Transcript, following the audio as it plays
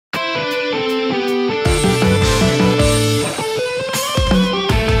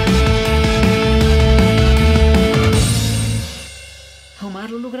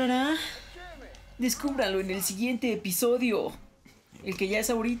Descúbralo en el siguiente episodio. El que ya es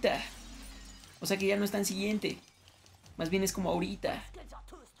ahorita. O sea que ya no es tan siguiente. Más bien es como ahorita.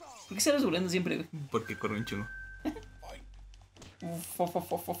 ¿Por qué se vas volando siempre, güey? Porque corre un chungo.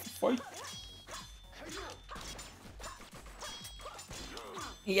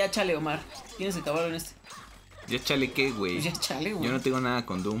 Y ya chale, Omar. Tienes el caballo en este. Ya chale, ¿qué, güey? Pues ya chale, güey. Yo no tengo nada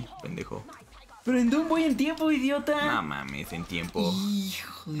con Doom, pendejo. Pero en Doom voy en tiempo, idiota. No mames, en tiempo.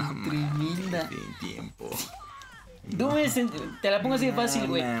 Hijo de tremenda. Mames, en tiempo. Doom es en... Te la pongo así de fácil,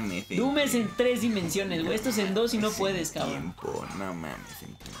 güey. Doom es en 3 dimensiones, güey. Esto es en 2 y no puedes, cabrón. Tiempo, no mames,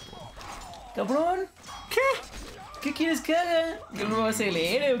 en tiempo. Cabrón. ¿Qué? ¿Qué quieres que haga? ¿Que no me vas a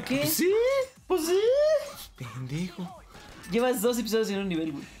leer o qué? Sí. Pues sí. Pendejo. Llevas 2 episodios en un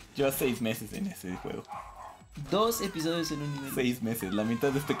nivel, güey. Llevas 6 meses en ese juego. 2 episodios en un nivel. 6 meses, la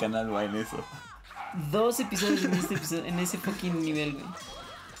mitad de este canal va en eso. 2 episodios en este episodio, en ese fucking nivel, güey.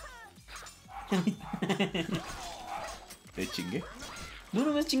 Te chingué. No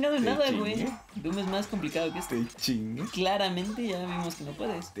me has chingado en ¿Te nada, chingué? güey. Doom es más complicado que esto. Te chingué. Claramente ya vimos que no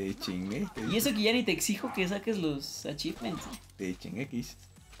puedes. Te chingué. Y eso que ya ni te exijo que saques los achievements. Te chingué, ¿qué hiciste?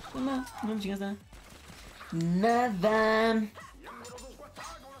 No me chingas nada. Nada.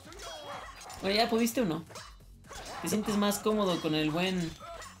 Oye, ¿ya pudiste o no? ¿Te sientes más cómodo con el buen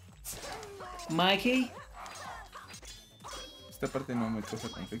Mikey? Esta parte no me causa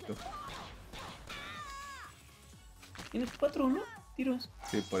conflicto. Tienes 4, ¿no? Tiros.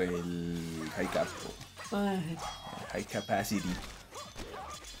 Sí, por el high cap. Ay, High capacity.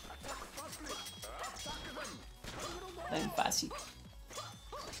 está bien fácil.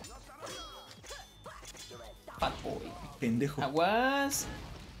 Fat boy. Pendejo. Aguas.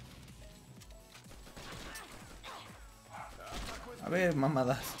 A ver,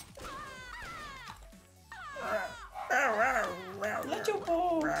 mamadas. La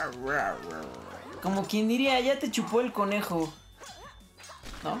chupó. Como quien diría, ya te chupó el conejo.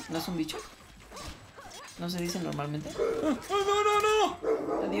 ¿No? ¿No es un dicho? ¿No se dice normalmente? ¡No!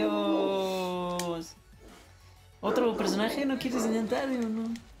 Adiós. ¿Otro personaje no quieres intentar? Digo,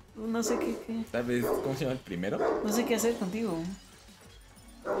 no. No sé qué. Tal vez, ¿cómo se llama el primero? No sé qué hacer contigo.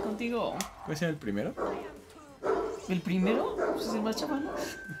 Contigo. ¿Cómo se llama el primero? ¿El primero? Pues es el más chaval.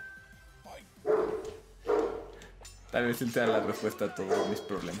 Tal vez él te da la respuesta a todos mis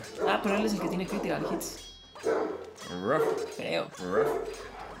problemas. Ah, pero él es el que tiene critical hits. Ruff, Creo. ruff.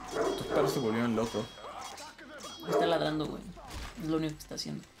 Tus perros se volvieron locos. Está ladrando, güey. Es lo único que está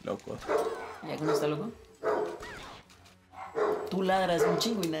haciendo. Locos. ¿Ya que no está loco? Tú ladras un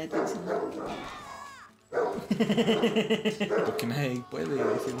chingo y nadie te dice nada. Porque nadie puede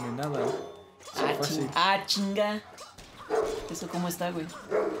decirme nada. Chinga. ¿Eso cómo está, güey?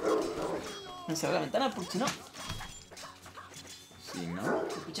 No se abre la ventana porque si no, Sí, ¿no?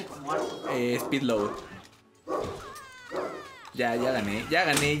 se escucha como harto. Speed load. Ya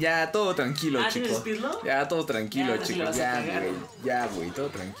gané, ya todo tranquilo, ¿tienes chicos. speed load? Ya todo tranquilo, Ya, ahora sí la chicos. vas a cagar, Ya, güey, todo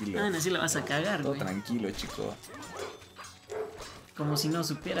tranquilo. Ah, así la vas a cagar, Todo güey. tranquilo, chicos. Como si no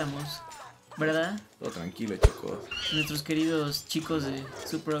supiéramos, ¿verdad? Todo tranquilo, chicos. Nuestros queridos chicos de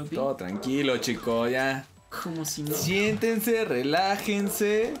Super OP. Todo tranquilo, chicos, ya. Como si no. Siéntense,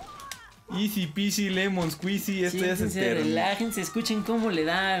 relájense. Easy peasy lemon squeezy. Esto ya se Siéntense, terminó. relájense, escuchen cómo le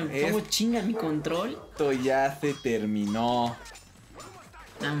da, cómo chinga mi control. Esto ya se terminó.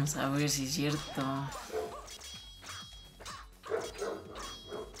 Vamos a ver si es cierto.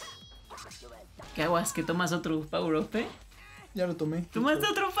 ¿Qué aguas? ¿Que tomas otro power up, eh? Ya lo tomé. ¡Tomaste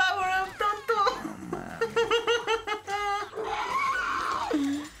otro power up, tonto! No mames.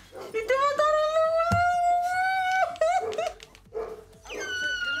 ¡Y te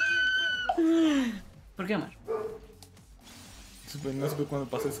mataron! ¿Por qué, Omar? No supe cuándo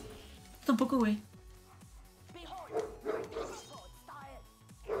pasó eso. Tampoco, güey.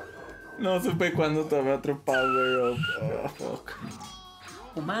 No supe cuándo tomé otro power up. Oh, fuck.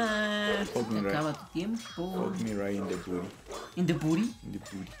 Omar, Fuck se me right. acaba tu tiempo. Fuck me right in the booty. In the booty? In the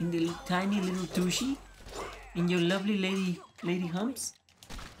booty. In the tiny little tushy? In your lovely lady humps?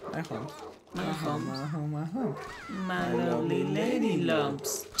 My home. My humps. My home, my home. My lovely lady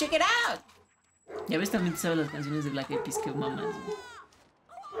lumps. Check it out. Ya ves, también te sabes las canciones de Black Eyed Peas que mamas, güey.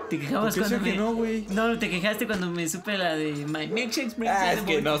 Te quejabas ¿Por qué cuando sé que no, güey? No, te quejaste cuando me supe la de My Milkshakes Brings Ah, the es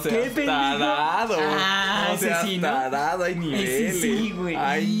que Boy. no ¡Qué seas pendejo! tarado. Ah, No ese seas sí, ¿no? tarado, hay niveles. Ese sí, güey.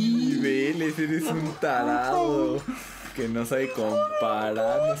 Hay niveles, eres un tarado. Que no sabe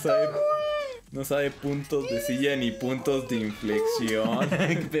comparar, no sabe puntos de silla ni puntos de inflexión.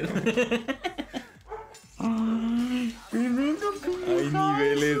 Hay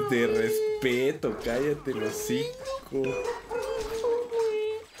niveles de respeto, cállate el hocico.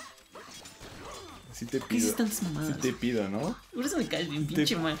 te ¿Por qué dices pido. tantas mamadas? Sí te pido, ¿no? Por eso me caes bien,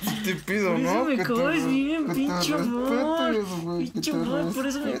 pinche man. Sí te pido, Por eso ¿no? me Que te caes bien, que te pinche man. respetes, güey, que Pinche te man, por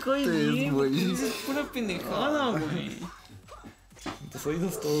eso me caes respetes, bien. güey. Dices pura pendejada, güey. Tus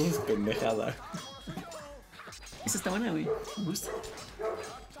oídos todos pendejada. Esa está buena, güey. Me gusta.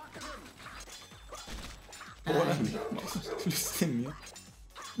 Órale. Este mío.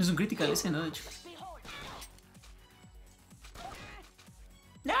 Es un critical ese, ¿no? De hecho.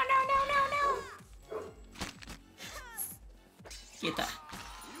 No, no, no, no, no. Quieta.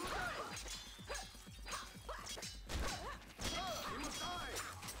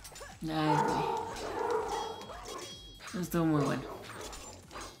 Ay, güey. Estuvo muy bueno.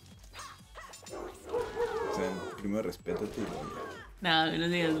 O sea, primero respétate y luego No, no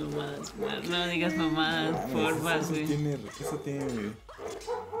digas mamadas, man. No digas mamadas, porfa, güey. Eso tiene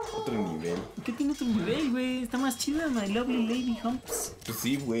otro nivel. ¿Qué tiene otro nivel, güey? Está más chida, My Lovely Lady Humps. Pues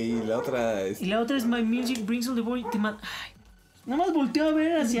sí, güey. La otra es. Y la otra es My Music Brings All the Boy. Te mata. Ay, nada más volteo a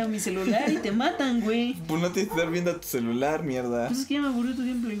ver hacia mi celular y te matan, güey. Pues no tienes que estar viendo a tu celular, mierda. Pues es que ya me aburrió tu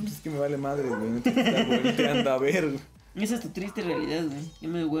gameplay, güey. Es que me vale madre, güey. No tienes que estar volteando a ver. Esa es tu triste realidad, güey. Ya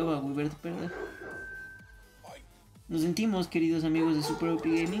me da hueva, güey, verte perder. Nos sentimos, queridos amigos de Super OP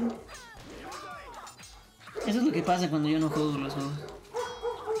Gaming. Eso es lo que pasa cuando yo no juego los juegos.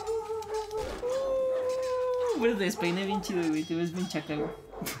 Bueno, te despeiné bien chido, güey. Te ves bien chaca, güey.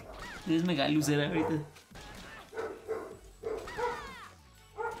 Te ves mega lucera ahorita.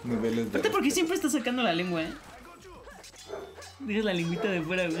 Niveles de. Aparte, ¿por qué siempre estás sacando la lengua, Dejas la lengüita de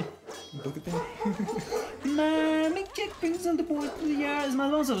fuera, güey. ¿Por qué te.? My milkshake brings on the boys to the yard. Es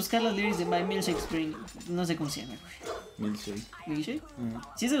más, vamos a buscar las lyrics de My Milkshake Spring. No sé cómo se llama, güey. Milkshake. ¿Milkshake?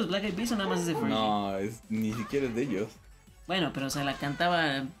 ¿Si es de los Black Eyed Peas o nada más es de Fergie? No, ni siquiera es de ellos. Bueno, pero o sea, la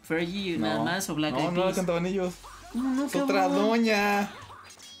cantaba Fergie No. nada más o Black Eyed Peas. No la cantaban ellos. No, Es otra cabrón. doña.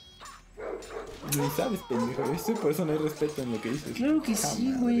 Ni sabes, pendejo. ¿Viste? Por eso no hay respeto en lo que dices. Claro que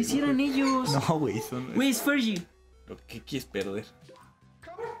sí, güey. Si eran ellos. No, güey, son. Güey, es Fergie. Lo que quieres perder.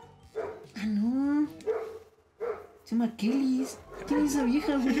 Ah, no. Se llama Kellys. ¿Quién es esa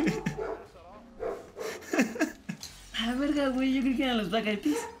vieja, güey? Ah, verga, güey. Yo creí que eran los Black Eyed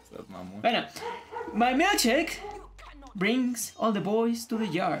Peas. Estás mamón. Bueno, my milkshake brings all the boys to the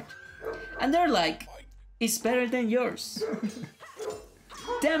yard. And they're like, it's better than yours.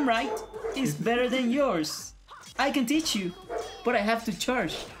 Damn right, it's better than yours. I can teach you, but I have to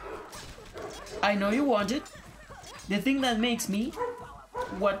charge. I know you want it. The thing that makes me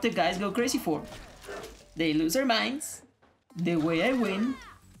what the guys go crazy for. They lose their minds. The way I win.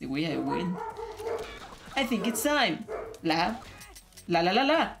 The way I win. I think it's time. La. La la la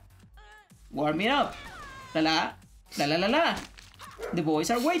la. Warm it up. La la. La la la la. The boys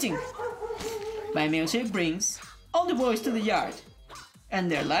are waiting. My milkshake brings all the boys to the yard. And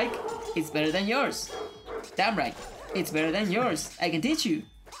they're like, it's better than yours. Damn right, it's better than yours. I can teach you,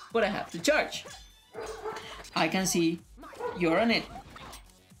 but I have to charge. I can see you're on it.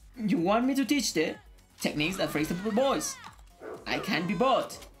 You want me to teach the techniques that freeze the boys. I can't be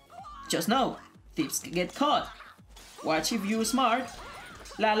bought. Just know, thieves get caught. Watch if you're smart.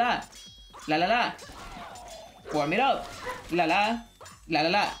 La la, la la la. Warm it up. La la, la la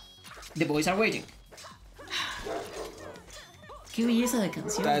la. The boys are waiting. Qué belleza de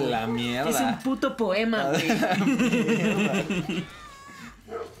canción. Está la mierda. Es un puto poema, güey.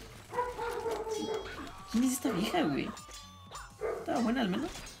 ¿Quién es esta vieja, güey? Estaba buena al menos.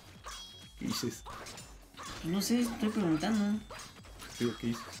 ¿Qué dices? No sé, estoy preguntando. Digo, ¿qué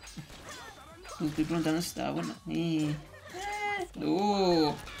dices? Pues estoy preguntando si estaba buena.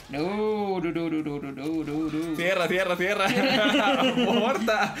 No, no, no, no, no, no, no, no, no. Cierra, cierra, cierra.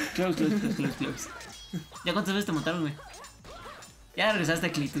 Muerta. Close. ¿Ya cuántas veces te montaron, güey? Ya regresaste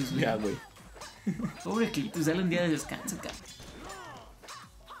a Clitus, güey. Ya, güey. Pobre Clitus, dale un día de descanso, cabrón.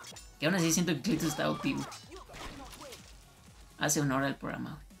 Que aún así siento que Clitus está OP, güey. Hace honor al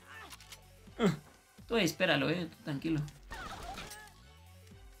programa, güey. Tú espéralo, tú tranquilo.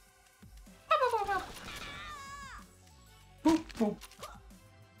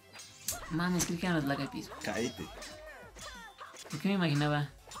 Mames, creí que eran los Black Eyed Peas. Cállate. ¿Por qué me imaginaba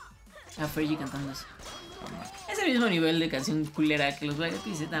a Fergie cantando eso? Es el mismo nivel de canción culera que los Black Eyed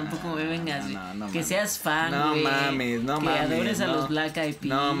Peas, tampoco me vengas, güey. No que mames. seas fan, No güey. mames, no que mames. adores a no. los Black Eyed Peas.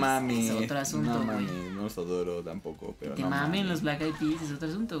 No mames. Es otro asunto, no güey. mames, no los adoro tampoco, pero Que no mamen mames. los Black Eyed Peas es otro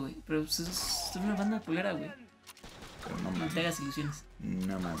asunto, güey. Pero pues, es una banda culera, güey. Pero no No mames. te hagas ilusiones.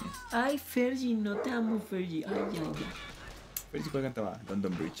 No mames. Ay, Fergie, no te amo, Fergie. Ay, ya. Pero si cuál cantaba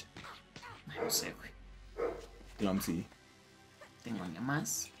London Bridge. Ay, no sé, güey. Clumsy. Tengo ni la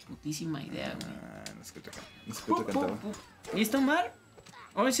más putísima idea, güey. No sé qué otra cantaba. ¿Listo, Mar?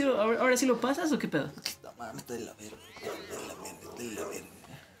 ¿Ahora sí lo pasas o qué pedo? No mames, está de la verga. De la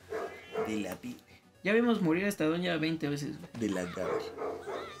verga. De la verga. Ya vimos morir a esta doña 20 veces, güey. De la verga.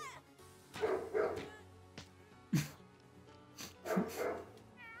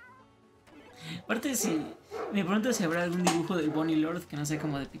 Aparte, si me pregunto si habrá algún dibujo del Bonnie Lord que no sea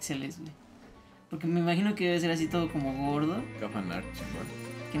como de píxeles, güey. Porque me imagino que debe ser así todo como gordo. Cafanar, chingón.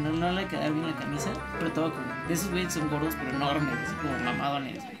 Que no le quedar bien la camisa. Pero todo como. De esos güeyes son gordos pero enormes, así como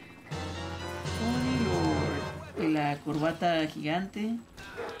mamadones, güey. Bonnie Lord. Y la corbata gigante.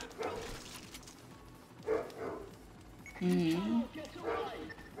 Y.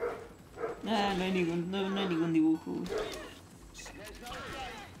 No hay ningún dibujo.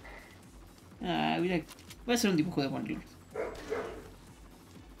 Mira. Voy a hacer un dibujo de Bonnie Lord.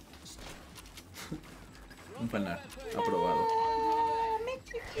 Un fanart. Aprobado.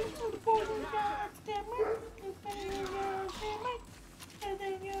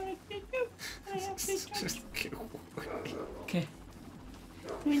 ¿Qué?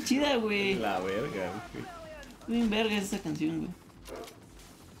 Bien chida, güey. La verga, güey. Bien verga esa canción, güey.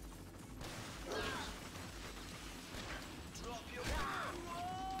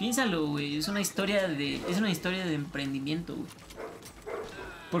 Piénsalo, güey. Es una historia de emprendimiento, güey.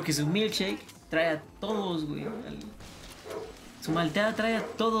 Porque su milkshake trae a todos, güey. Su malteada trae a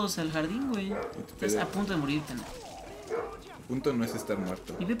todos al jardín, güey. Estás a punto de morirte, ¿no? A punto no es estar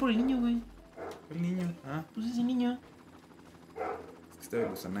muerto. Y ve por el niño, güey. El niño. Ah, Pues ese niño. es que estaba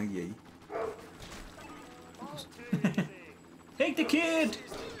el Usanagi ahí. Take the kid.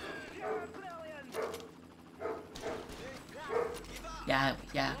 Ya, güey,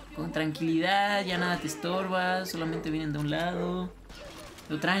 ya. Con tranquilidad, ya nada te estorba. Solamente vienen de un lado.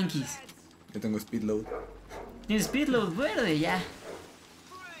 Lo tranquis. Yo tengo speed load. Tienes speedload verde, ya.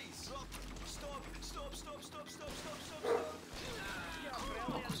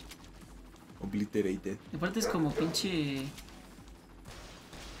 Obliterated. Aparte es como pinche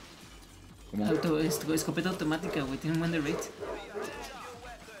 ¿Cómo? escopeta automática, güey. Tiene un buen de rate.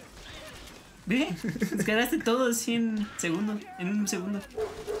 ¿Ve? Descargaste todo así en segundos. En un segundo.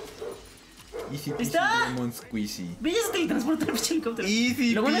 Easy ¡Ahí peasy está! lemon squeezy. Ve, ya se teletransporta el pinche helicóptero.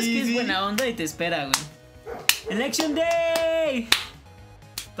 Easy Lo bueno es que es peasy. buena onda y te espera, güey. Election Day.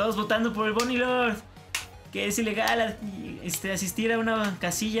 Todos votando por el Bonnie Lord. Que es ilegal asistir a una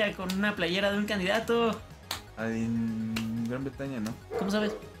casilla con una playera de un candidato. En Gran Bretaña, ¿no? ¿Cómo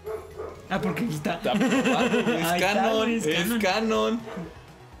sabes? Porque aquí está. Está aprobado, güey. Ahí Es está, canon. güey, es Es canon. canon.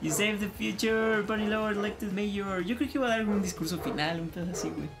 You save the future, Bonnie Lord, elected mayor. Yo creo que iba a dar algún discurso final, un pedo así,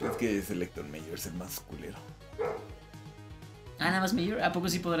 güey. Es que es Elector Mayor, es el más culero. Nada más mayor. ¿A poco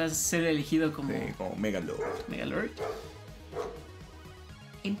sí podrás ser elegido como Sí, como Megalord. Megalord?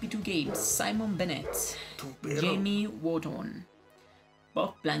 MP2 Games, Simon Bennett, Tu perro. Jamie Wotton,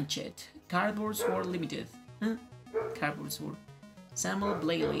 Bob Blanchett, Cardboard Sword Limited, Cardboard Sword, Samuel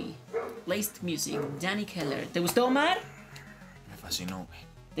Blaley, Laced Music, Danny Keller. ¿Te gustó, Omar? Me fascinó, güey.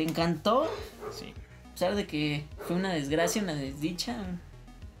 ¿Te encantó? Sí. A pesar de que fue una desgracia, una desdicha, un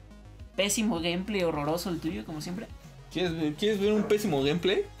pésimo gameplay horroroso el tuyo, como siempre. ¿Quieres ver un pésimo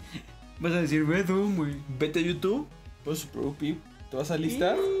gameplay? Vas a decir, ve Doom, güey. Vete a YouTube, pones su propio, te vas a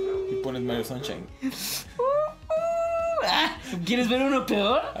listar y pones Mario Sunshine. ¿Quieres ver uno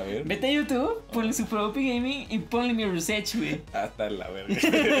peor? A ver. Vete a YouTube, ponle su propio gaming y ponle mi research, güey. Hasta la verga.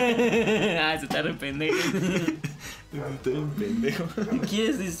 Se está re pendejo. Estoy un pendejo.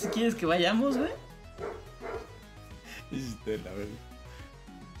 ¿Quieres que vayamos, güey? Hiciste la verga.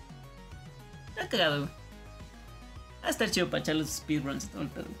 Está cagado, güey. Va a estar chido para echar los speedruns y todo el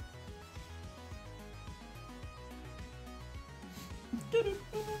pedo.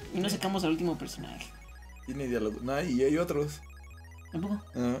 Y no sacamos al último personaje. Tiene diálogo. No, y hay otros. ¿Tampoco?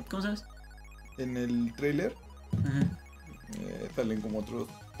 Ah, ¿Cómo sabes? en el trailer Ajá. salen como otros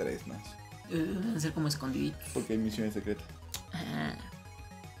 3 más. Van a ser como escondiditos. Porque hay misiones secretas. Ah,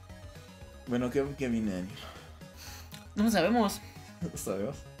 Bueno, ¿qué viene, Daniel? no lo sabemos. ¿Lo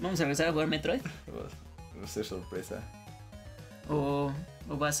sabemos? Vamos a regresar a jugar Metroid. Va a ser sorpresa. O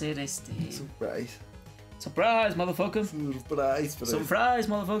va a ser Surprise. Surprise, motherfucker. Surprise, pero Surprise, se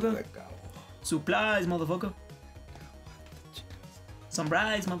motherfucker. acabó. Supplies, motherfucker.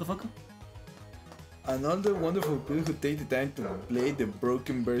 Sunrise, motherfucker. And all the wonderful people who take the time to play the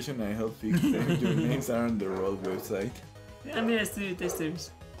broken version I help fix them. Your names are on the road website. Mira, Studio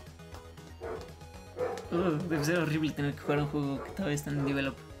Testers. Debe ser horrible tener que jugar un juego que todavía está en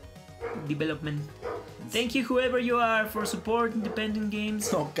development. Thank you, whoever you are, for support independent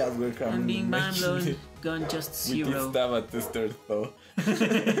games. No, cats were I'm being making mind blown. it. Gone just We did zero. stab at the start though.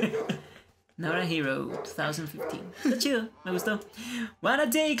 Not a Hero 2015. Está chido, me gustó. What a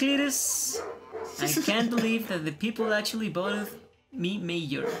day, Cletus. I can't believe that the people actually voted me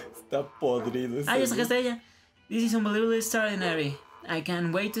mayor. Está podrido. Ah, ya sacaste a ella. This is unbelievably extraordinary. I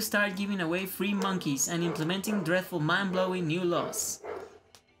can't wait to start giving away free monkeys and implementing dreadful mind-blowing new laws.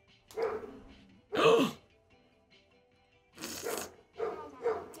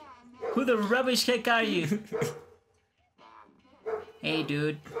 Who the rubbish heck are you? Hey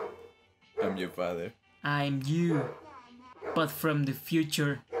dude. I'm your father. I'm you, but from the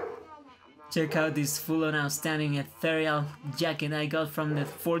future. Check out this full-on outstanding ethereal jacket I got from the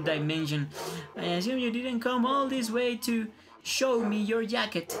fourth dimension. I assume you didn't come all this way to show me your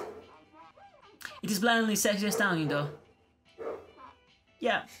jacket. It is blindly sexy astounding though.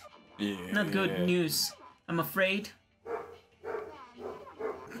 Yeah, not good news, I'm afraid.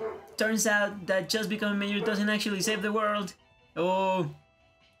 Turns out that just becoming mayor doesn't actually save the world. Oh.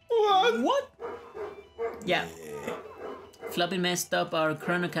 What? Yeah. Floppy messed up our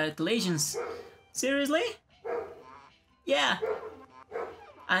chrono calculations. Seriously? Yeah.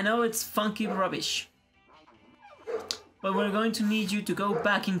 I know it's funky rubbish. But we're going to need you to go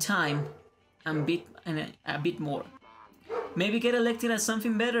back in time and a bit more. Maybe get elected as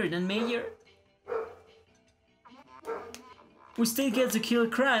something better than mayor. We still get to kill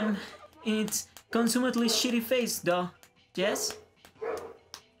crime in its consummately shitty face, though. Yes?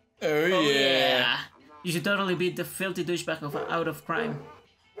 Oh yeah. You should totally beat the filthy douchebag out of crime.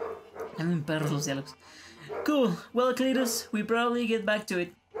 I mean, perros los diálogos. Cool. Well, Cletus, we probably get back to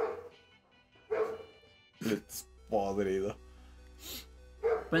it. Es podrido.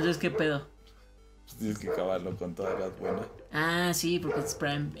 Pues es que pedo. Pues tienes que acabarlo con todas las buenas. Ah, sí, porque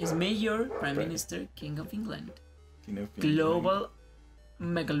es Mayor, Prime Minister, King of England. Global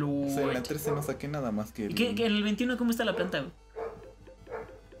Megaloid. O sea, en la 13 no saqué nada más que... ¿Y qué, en el 21 cómo está la planta, güey?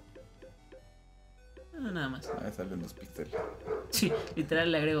 No, nada más. Ah, salen 2 píxeles. Sí,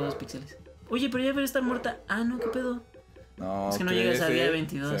 literal le agrego 2 píxeles. Oye, pero ya debería estar muerta. Ah, no, ¿qué pedo? No, es que no llegas al día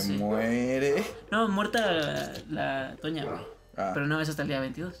 22. Se muere. No, muerta la doña, güey. Ah. Pero no es hasta el día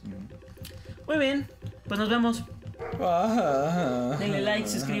 22. Muy bien, pues nos vemos. Denle like,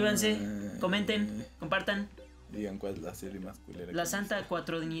 suscríbanse, comenten, compartan. Digan cuál es la serie más culera. La santa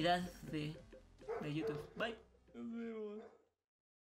cuatrodinidad de YouTube. Bye. Nos vemos.